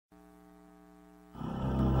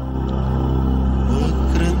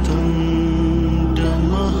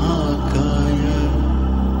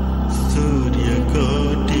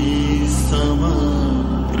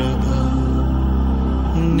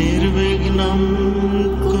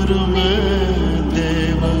कुरु मे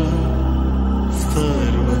देव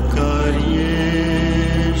सर्वकार्येषु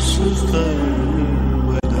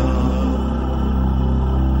सर्वदा.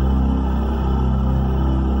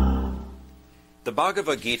 The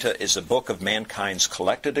Bhagavad Gita is a book of mankind's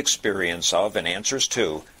collected experience of and answers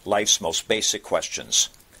to life's most basic questions.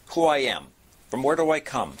 Who I am, from where do I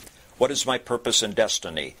come, what is my purpose and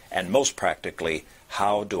destiny, and most practically,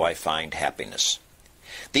 how do I find happiness?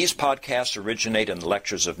 These podcasts originate in the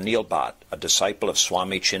lectures of Neil Bhatt, a disciple of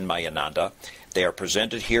Swami Chinmayananda. They are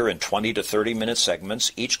presented here in 20 to 30-minute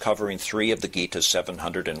segments, each covering 3 of the Gita's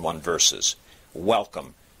 701 verses.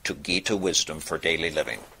 Welcome to Gita Wisdom for Daily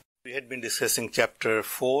Living. We had been discussing chapter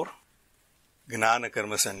 4, Gnana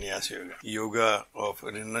Karma Sannyasa Yoga, yoga of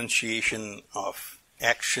renunciation of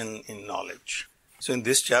action in knowledge. So in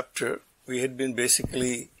this chapter, we had been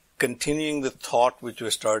basically continuing the thought which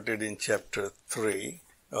was started in chapter 3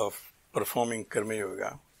 of performing Karma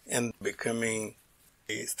Yoga and becoming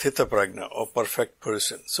a Sthita Prajna or perfect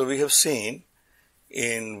person. So we have seen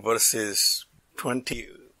in verses 20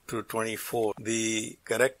 to 24 the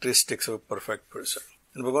characteristics of a perfect person.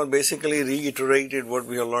 And Bhagavad basically reiterated what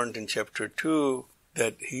we have learned in chapter 2,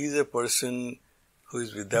 that he is a person who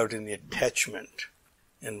is without any attachment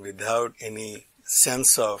and without any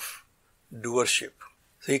sense of doership.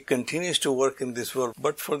 So he continues to work in this world,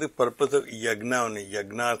 but for the purpose of yagna only,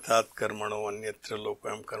 yagnarthat karmano anyatra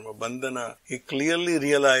lokam karma bandhana. He clearly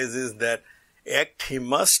realizes that act he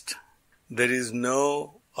must, there is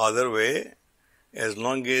no other way. As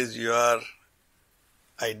long as you are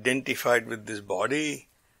identified with this body,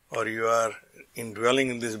 or you are indwelling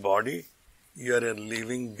in this body, you are a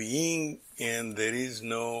living being and there is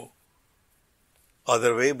no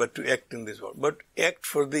other way but to act in this world. But act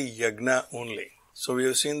for the yagna only. So we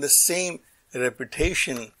have seen the same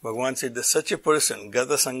reputation. Bhagavan said that such a person,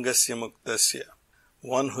 gata sangasya muktasya,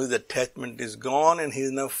 one whose attachment is gone and he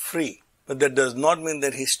is now free. But that does not mean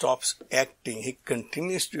that he stops acting. He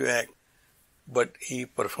continues to act, but he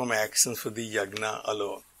performs actions for the yagna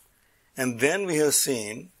alone. And then we have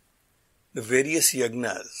seen the various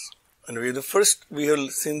yagnas. And we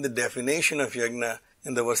have seen the definition of yagna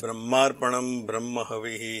in the verse Brahmarpanam Brahma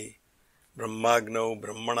Havihi Brahmagno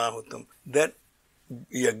Brahmanahutam. That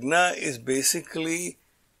yagna is basically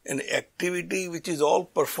an activity which is all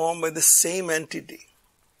performed by the same entity.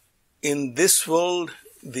 In this world,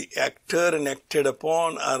 the actor and acted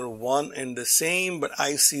upon are one and the same, but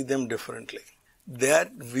I see them differently.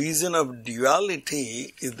 That vision of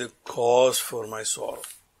duality is the cause for my sorrow.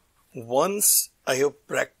 Once I have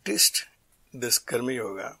practiced this Karma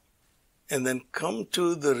Yoga and then come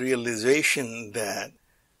to the realization that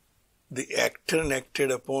the actor and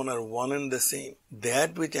acted upon are one and the same,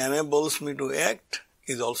 that which enables me to act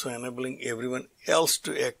is also enabling everyone else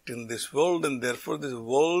to act in this world, and therefore this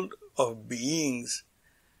world of beings,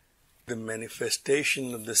 the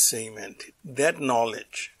manifestation of the same entity. That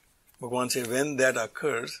knowledge, Bhagavan says, when that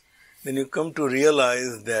occurs, then you come to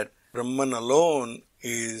realize that Brahman alone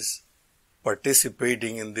is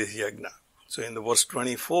participating in this yagna. So in the verse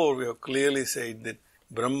 24, we have clearly said that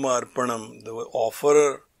Brahma Arpanam, the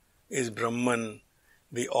offerer is Brahman,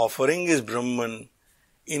 the offering is Brahman,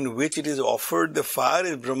 in which it is offered, the fire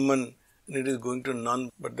is Brahman, and it is going to none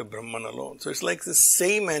but the Brahman alone. So it's like the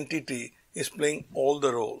same entity is playing all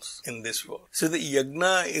the roles in this world. So the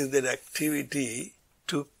yagna is that activity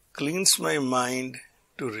to cleanse my mind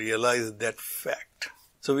to realize that fact.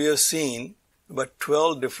 So we have seen about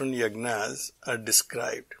 12 different yagnas are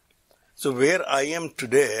described. So where I am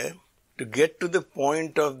today, to get to the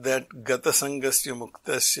point of that gata sangasya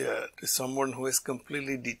muktasya, to someone who is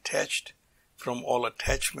completely detached from all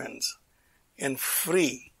attachments and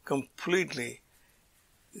free completely,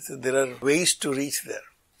 so there are ways to reach there.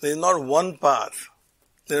 There is not one path.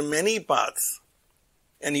 There are many paths.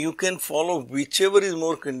 And you can follow whichever is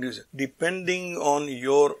more conducive. Depending on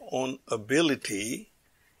your own ability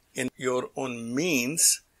and your own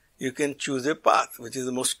means, you can choose a path which is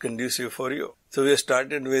the most conducive for you. So we have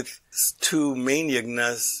started with 2 main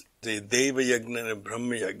yagnas, the Deva Yagna and a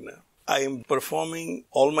Brahma Yagna. I am performing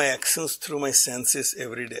all my actions through my senses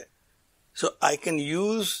every day. So I can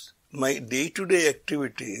use my day-to-day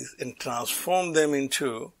activities and transform them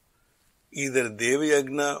into either Deva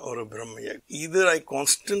Yagna or a Brahma Yagna. Either I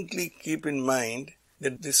constantly keep in mind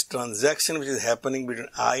that this transaction which is happening between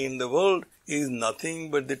I and the world is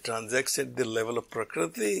nothing but the transaction at the level of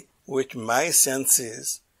Prakriti, which my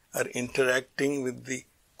senses are interacting with the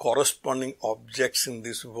corresponding objects in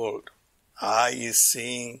this world. Eye is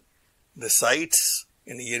seeing the sights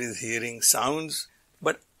and ear is hearing sounds,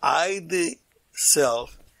 but I, the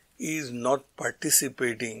self, is not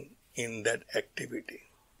participating in that activity.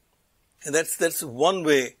 And that's one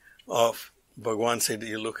way of Bhagavan said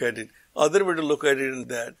you look at it. Other way to look at it is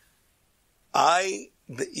that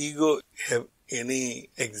the ego, have any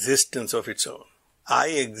existence of its own. I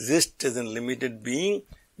exist as a limited being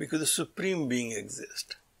because the Supreme Being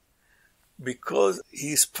exists. Because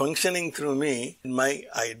he is functioning through me, my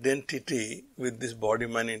identity with this body,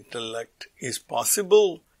 mind, intellect is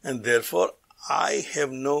possible, and therefore I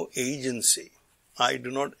have no agency. I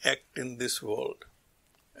do not act in this world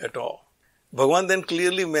at all. Bhagavan then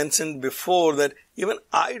clearly mentioned before that even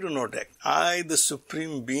I do not act. I, the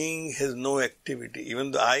Supreme Being, has no activity.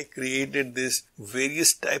 Even though I created these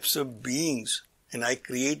various types of beings, and I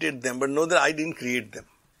created them, but know that I didn't create them.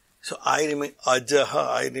 So I remain ajaha,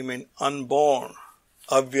 I remain unborn,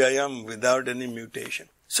 avyayam, without any mutation.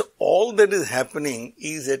 So all that is happening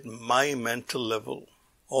is at my mental level.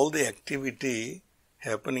 All the activity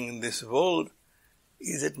happening in this world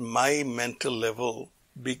is at my mental level.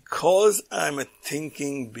 Because I am a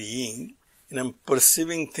thinking being and I am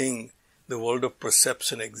perceiving things, the world of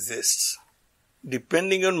perception exists.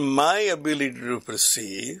 Depending on my ability to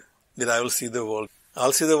perceive, that I will see the world. I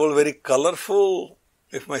will see the world very colorful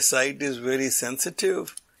if my sight is very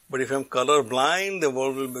sensitive. But if I am color blind, the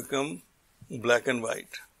world will become black and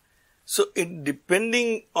white. So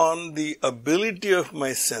depending on the ability of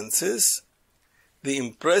my senses, the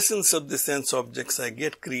impressions of the sense objects I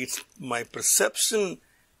get creates my perception,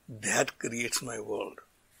 that creates my world.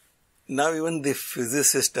 Now even the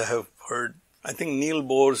physicist I have heard, I think Neil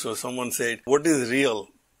Bohr or someone said, what is real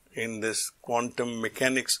in this quantum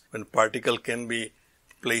mechanics when particle can be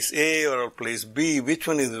place A or place B, which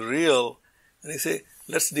one is real? And they say,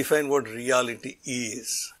 let's define what reality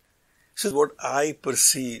is. So what I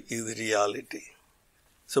perceive is reality.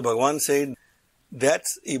 So Bhagavan said,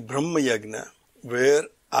 that's a Brahma Yagna, where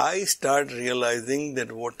I start realizing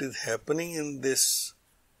that what is happening in this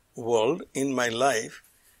world, in my life,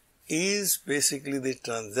 is basically the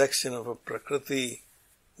transaction of a Prakriti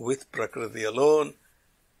with Prakriti alone.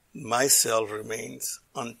 Myself remains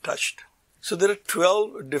untouched. So there are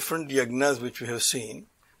 12 different yagnas which we have seen.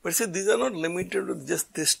 But see, these are not limited to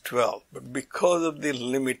just this 12. But because of the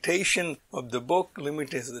limitation of the book,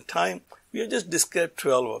 limitation of the time, we have just described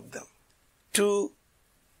 12 of them. To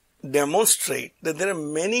demonstrate that there are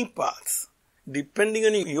many paths. Depending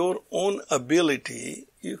on your own ability,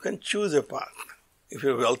 you can choose a path. If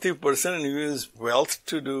you're a wealthy person and you use wealth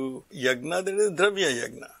to do yagna, then it is dravya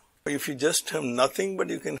yagna. If you just have nothing but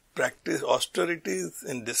you can practice austerities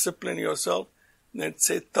and discipline yourself, let's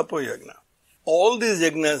say tapo yagna. All these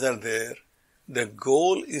yagnas are there. The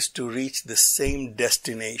goal is to reach the same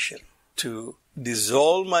destination, to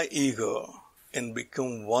dissolve my ego and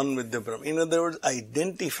become one with the Brahman. In other words,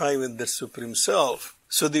 identify with the Supreme Self.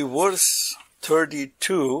 So the verse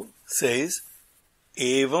 32 says,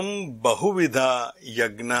 Evam bahuvidha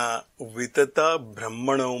yagna vitata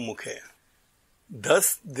brahmano mukhe.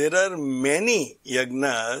 Thus, there are many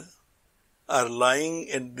yagnas are lying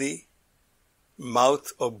at the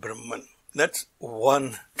mouth of Brahman. That's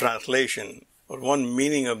one translation or one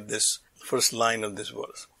meaning of this first line of this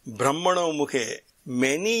verse. Brahmano mukhe.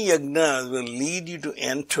 Many yagnas will lead you to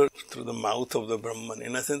enter through the mouth of the Brahman.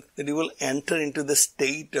 In a sense, that you will enter into the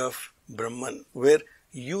state of Brahman, where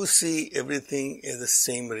you see everything as the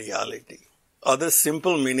same reality. Other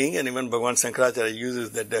simple meaning, and even Bhagavan Shankaracharya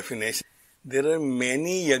uses that definition, there are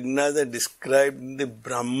many yagnas that described in the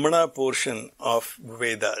Brahmana portion of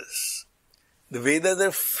Vedas. The Vedas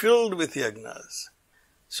are filled with yagnas.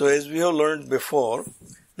 So as we have learned before,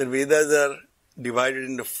 the Vedas are divided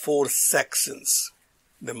into 4 sections.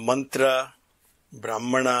 The mantra,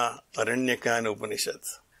 Brahmana, Aranyaka and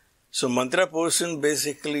Upanishads. So mantra portion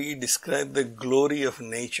basically describes the glory of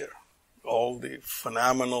nature. All the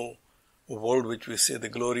phenomenal world which we say, the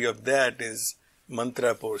glory of that is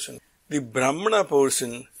mantra portion. The Brahmana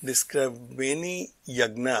portion describes many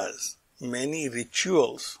yagnas, many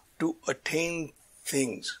rituals to attain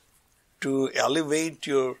things, to elevate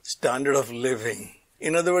your standard of living.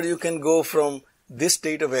 In other words, you can go from this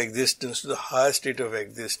state of existence to the higher state of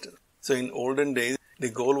existence. So in olden days, the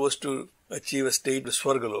goal was to achieve a state of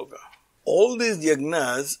Swargaloka. All these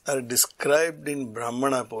yagnas are described in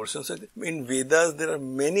Brahmana portion. So in Vedas, there are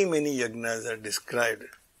many yagnas are described.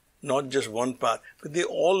 Not just one path, but they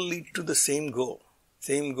all lead to the same goal.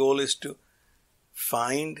 Same goal is to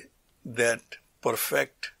find that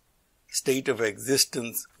perfect state of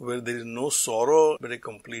existence where there is no sorrow but a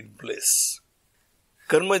complete bliss.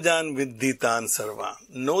 Karmajan viddhitan sarvan.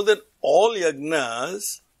 Know that all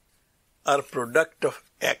yagnas are product of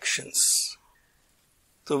actions.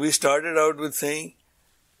 So we started out with saying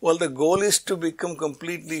Well, the goal is to become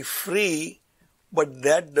completely free, but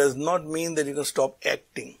that does not mean that you can stop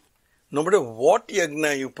acting. No matter what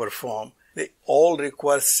yajna you perform, they all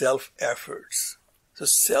require self-efforts. So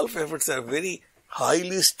self-efforts are very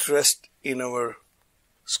highly stressed in our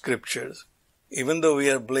scriptures. Even though we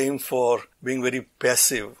are blamed for being very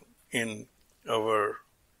passive in our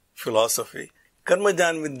philosophy,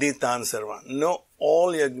 karmajan viddhi tan sarvan. No,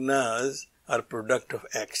 all yajnas are product of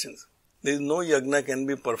actions. There is no yajna can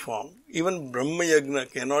be performed. Even Brahma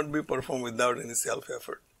yajna cannot be performed without any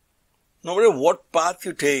self-effort. No matter what path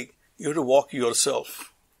you take, you have to walk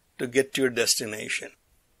yourself to get to your destination.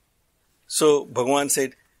 So Bhagavan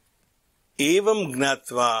said, Evam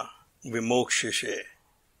gnatva vimokshashe.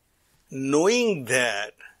 Knowing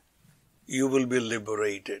that, you will be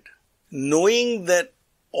liberated. Knowing that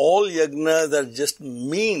all yajnas are just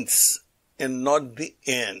means and not the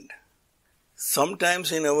end.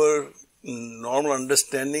 Sometimes in our normal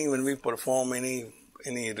understanding, when we perform any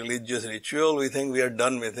religious ritual, we think we are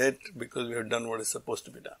done with it because we have done what is supposed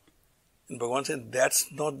to be done. And Bhagavan said,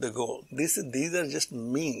 that's not the goal. These are just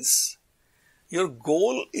means. Your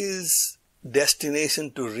goal is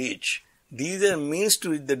destination to reach. These are means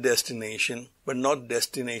to reach the destination, but not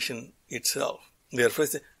destination itself. Therefore,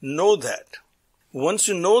 know that. Once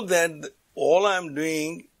you know that, all I am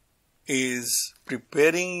doing is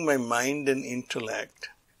preparing my mind and intellect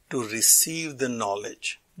to receive the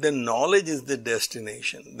knowledge. The knowledge is the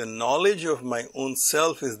destination. The knowledge of my own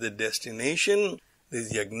self is the destination.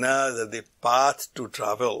 These yajnas are the path to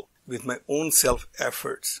travel with my own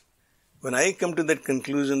self-efforts. When I come to that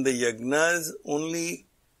conclusion, the yajnas only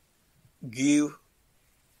give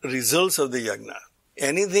results of the yajna.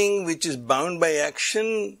 Anything which is bound by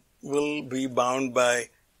action will be bound by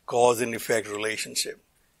cause and effect relationship.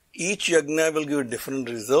 Each yajna will give a different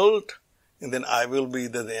result, and then I will be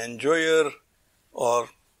either the enjoyer or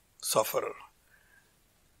sufferer.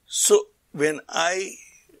 So when I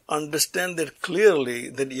understand that clearly,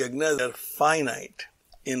 that yajnas are finite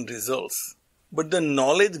in results, but the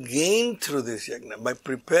knowledge gained through this yajna, by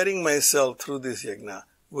preparing myself through this yajna,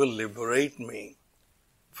 will liberate me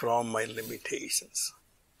from my limitations.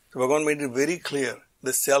 So Bhagavan made it very clear,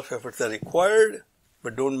 the self-efforts are required,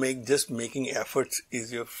 but don't make just making efforts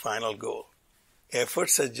is your final goal.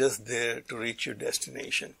 Efforts are just there to reach your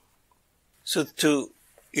destination. So to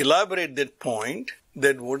elaborate that point,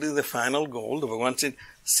 that what is the final goal, the Bhagavan said,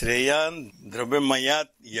 Sreyan Drabyamayat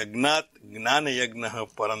Yagnat Gnana Yagnaha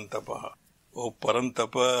Parantapaha. Oh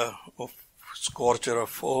Parantapa, oh scorcher of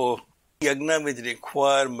foe. Yagna which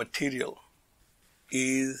require material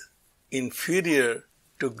is inferior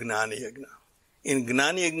to Gnana Yagna. In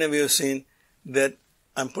Gnana Yagna we have seen that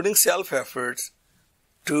I'm putting self-efforts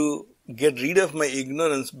to get rid of my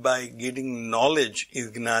ignorance by getting knowledge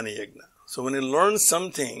is Gnana Yagna. So when I learn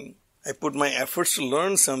something, I put my efforts to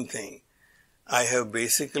learn something, I have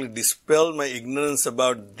basically dispelled my ignorance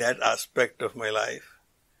about that aspect of my life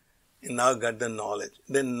and now got the knowledge.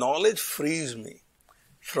 Then knowledge frees me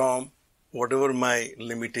from whatever my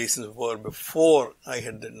limitations were before I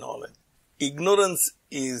had that knowledge. Ignorance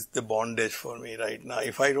is the bondage for me right now.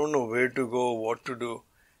 If I don't know where to go, what to do,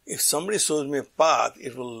 if somebody shows me a path,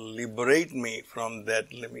 it will liberate me from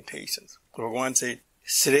that limitations. Bhagavan said,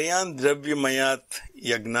 Shreyan Drabyamayat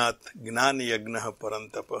Yagnat Gnana Yagnaha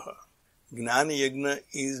Parantapaha. Gnana Yagna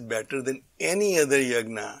is better than any other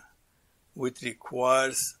yagna which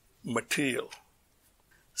requires material.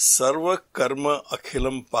 Sarva karma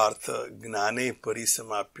akhilam partha gnane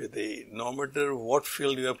parisamapyate. No matter what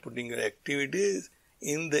field you are putting your activities,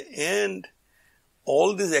 in the end,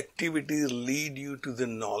 all these activities lead you to the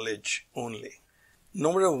knowledge only.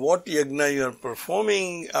 No matter what yagna you are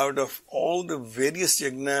performing, out of all the various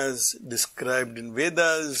yagnas described in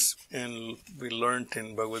Vedas and we learnt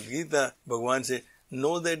in Bhagavad Gita, Bhagavan said,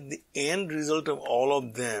 know that the end result of all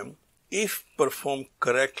of them, if performed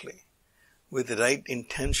correctly, with the right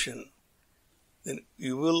intention, then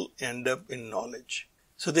you will end up in knowledge.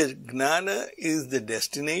 So the gnana is the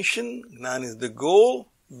destination, gnana is the goal,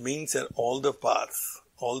 means are all the paths,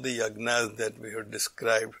 all the yagnas that we have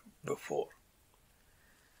described before.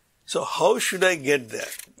 So how should I get there?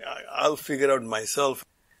 I'll figure out myself.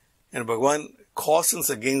 And Bhagavan cautions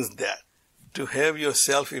against that, to have your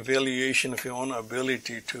self-evaluation of your own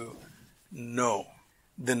ability to know.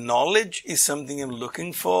 The knowledge is something I'm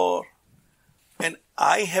looking for, and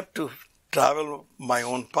I have to travel my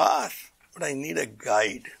own path, but I need a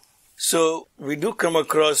guide. So we do come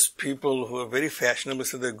across people who are very fashionable,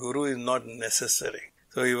 so the guru is not necessary.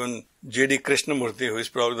 So even J.D. Krishnamurti, who is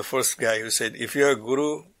probably the first guy who said, if you are a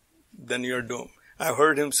guru, then you are doomed. I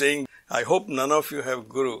heard him saying, I hope none of you have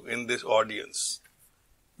guru in this audience,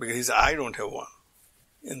 Because he said, I don't have one.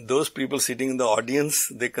 And those people sitting in the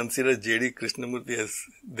audience, they consider J.D. Krishnamurti as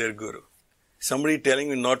their guru. Somebody telling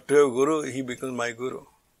me not to have guru, he becomes my guru.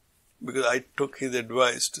 Because I took his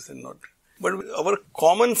advice to say not. But our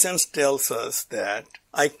common sense tells us that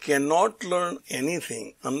I cannot learn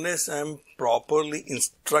anything unless I am properly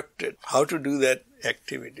instructed how to do that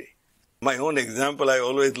activity. My own example, I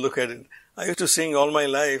always look at it. I used to sing all my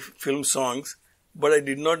life film songs, but I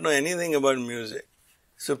did not know anything about music.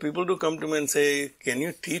 So people do come to me and say, can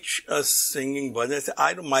you teach us singing bhajan? I say,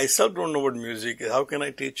 I myself don't know what music is. How can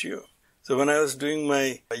I teach you? So when I was doing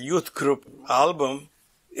my youth group album,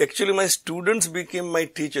 actually my students became my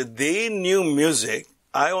teacher. They knew music.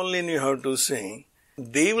 I only knew how to sing.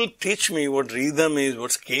 They will teach me what rhythm is,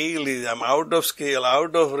 what scale is. I'm out of scale,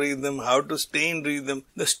 out of rhythm, how to stay in rhythm.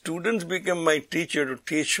 The students became my teacher to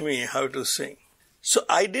teach me how to sing. So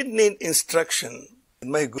I didn't need instruction.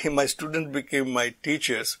 My students became my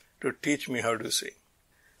teachers to teach me how to sing.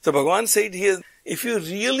 So Bhagavan said here, if you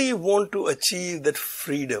really want to achieve that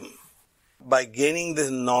freedom by gaining this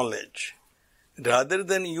knowledge, rather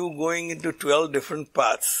than you going into 12 different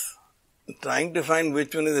paths, trying to find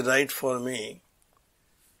which one is right for me,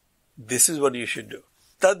 this is what you should do.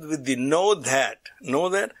 Tad vidhi, know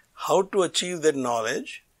that how to achieve that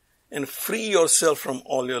knowledge and free yourself from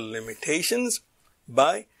all your limitations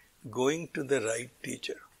by going to the right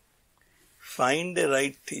teacher. Find the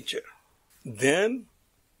right teacher. Then,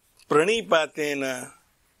 pranipatena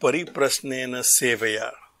pariprasnena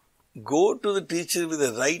sevaya. Go to the teacher with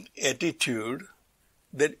the right attitude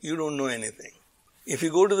that you don't know anything. If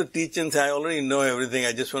you go to the teacher and say, I already know everything,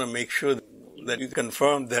 I just want to make sure that you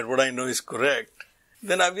confirm that what I know is correct,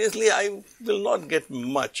 then obviously I will not get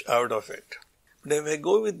much out of it. But if I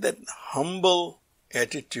go with that humble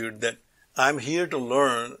attitude that I'm here to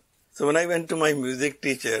learn. So when I went to my music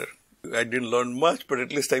teacher, I didn't learn much, but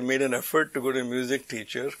at least I made an effort to go to a music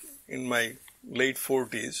teacher in my late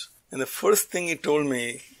 40s. And the first thing he told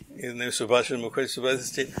me, his name is Subhash Mukherjee, Subhash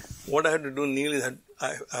said, what I have to do, Neil, is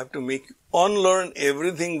I have to make you unlearn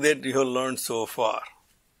everything that you have learned so far.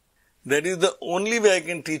 That is the only way I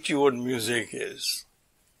can teach you what music is.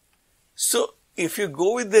 So, if you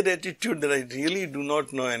go with that attitude that I really do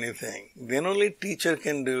not know anything, then only teacher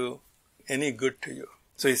can do any good to you.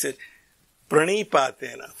 So he said,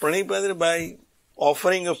 pranipatena. Pranipatena, by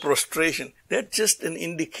offering a prostration. That's just an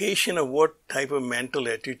indication of what type of mental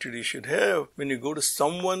attitude you should have when you go to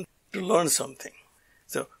someone to learn something.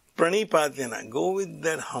 So, pranipatena, go with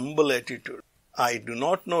that humble attitude. I do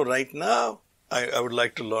not know right now, I would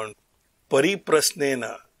like to learn.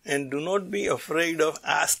 Pariprasnena, and do not be afraid of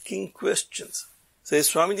asking questions. So as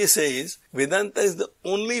Swamiji says, Vedanta is the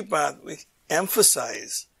only path which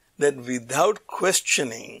emphasizes that without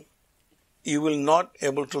questioning, you will not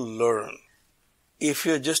able to learn. If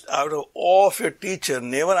you're just out of awe of your teacher,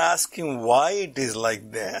 never asking why it is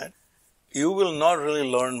like that, you will not really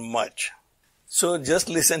learn much. So just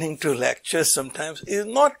listening to lectures sometimes is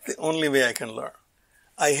not the only way I can learn.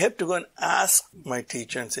 I have to go and ask my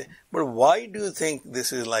teacher and say, but why do you think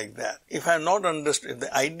this is like that? If I have not understood, if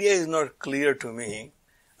the idea is not clear to me,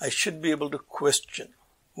 I should be able to question.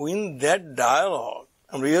 In that dialogue,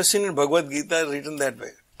 and we have seen in Bhagavad Gita written that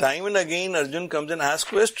way. Time and again Arjun comes and asks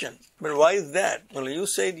questions. But why is that? Well, you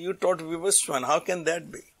said you taught Vivaswan. How can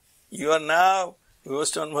that be? You are now,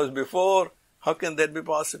 Vivaswan was before. How can that be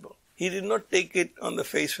possible? He did not take it on the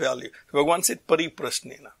face value. Bhagavan said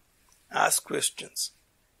pariprasnena. Ask questions.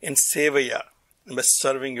 And sevaya, by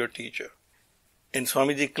serving your teacher. And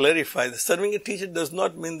Swamiji clarifies, serving a teacher does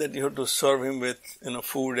not mean that you have to serve him with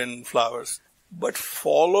food and flowers. But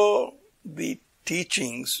follow the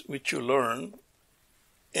teachings which you learn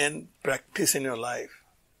and practice in your life.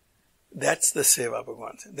 That's the seva,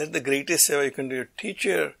 Bhagavan said. That's the greatest seva you can do. Your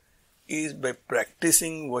teacher is by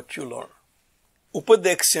practicing what you learn.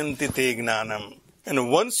 Upadekshyanti te gnanam.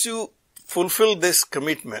 And once you fulfill this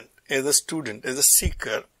commitment as a student, as a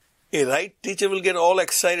seeker, a right teacher will get all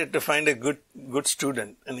excited to find a good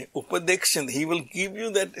student. And upadekshyanti, he will give you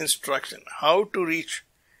that instruction, how to reach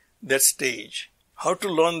that stage, how to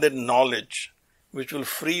learn that knowledge, which will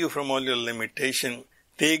free you from all your limitation.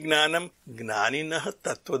 Te gnanam gnaninaha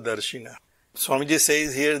tattvadarshina. Swamiji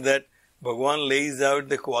says here that Bhagavan lays out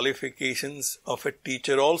the qualifications of a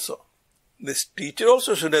teacher also. This teacher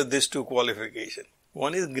also should have these two qualifications.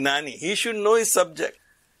 One is gnani. He should know his subject.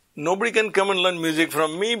 Nobody can come and learn music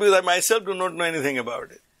from me because I myself do not know anything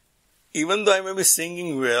about it. Even though I may be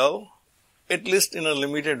singing well, at least in a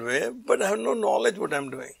limited way, but I have no knowledge what I am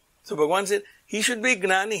doing. So Bhagavan said, he should be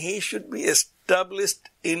gnani, he should be established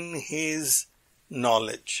in his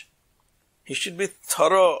knowledge. He should be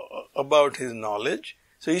thorough about his knowledge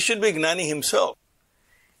So he should be Gnani himself.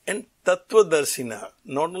 And Tattva-darsina,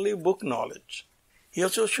 not only book knowledge, he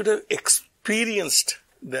also should have experienced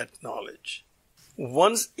that knowledge.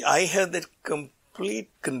 Once I have that complete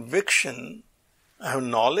conviction, I have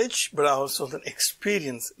knowledge, but I also have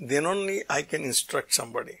experience, then only I can instruct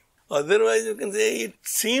somebody. Otherwise, you can say, it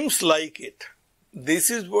seems like it. This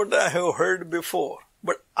is what I have heard before.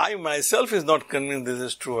 But I myself is not convinced this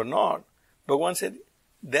is true or not. Bhagavan said,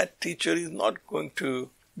 that teacher is not going to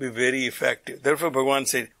be very effective. Therefore, Bhagavan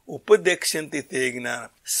said, Upadekshanti te gnana.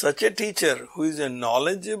 Such a teacher who is a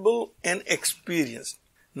knowledgeable and experienced.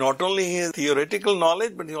 Not only he has theoretical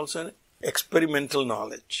knowledge, but he also has experimental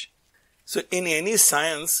knowledge. So in any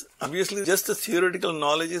science, obviously just the theoretical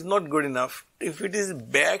knowledge is not good enough. If it is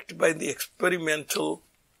backed by the experimental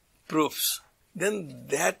proofs, then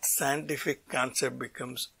that scientific concept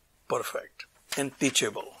becomes perfect and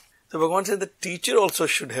teachable. So Bhagavan said the teacher also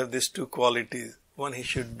should have these two qualities. One, he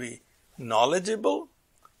should be knowledgeable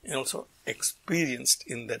and also experienced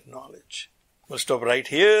in that knowledge. We'll stop right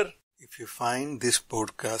here. If you find this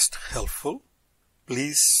podcast helpful,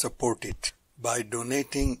 please support it by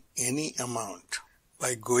donating any amount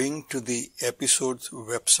by going to the episode's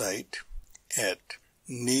website at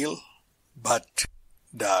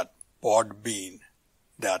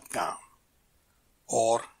neilbhatt.podbean.com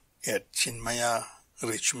or at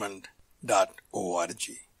chinmayarichmond.org.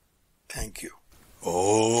 Thank you.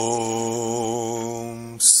 Om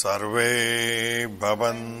Sarve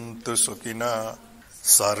Bhavantu Sukhina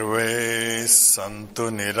Sarve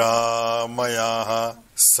Santu Niramayaha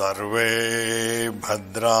Sarve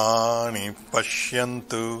Bhadrani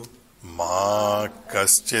Pashyantu Ma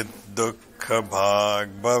Kaschid Dukkha Bhag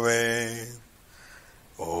Bhave.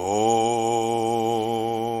 Om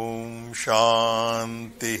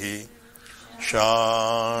Shantihi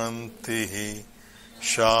Shantihi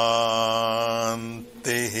Shantihi.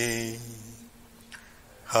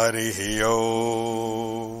 Harihi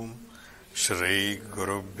Om. Shri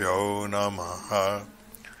Gurubhyo Namaha.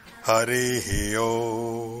 Harihi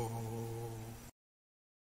Om.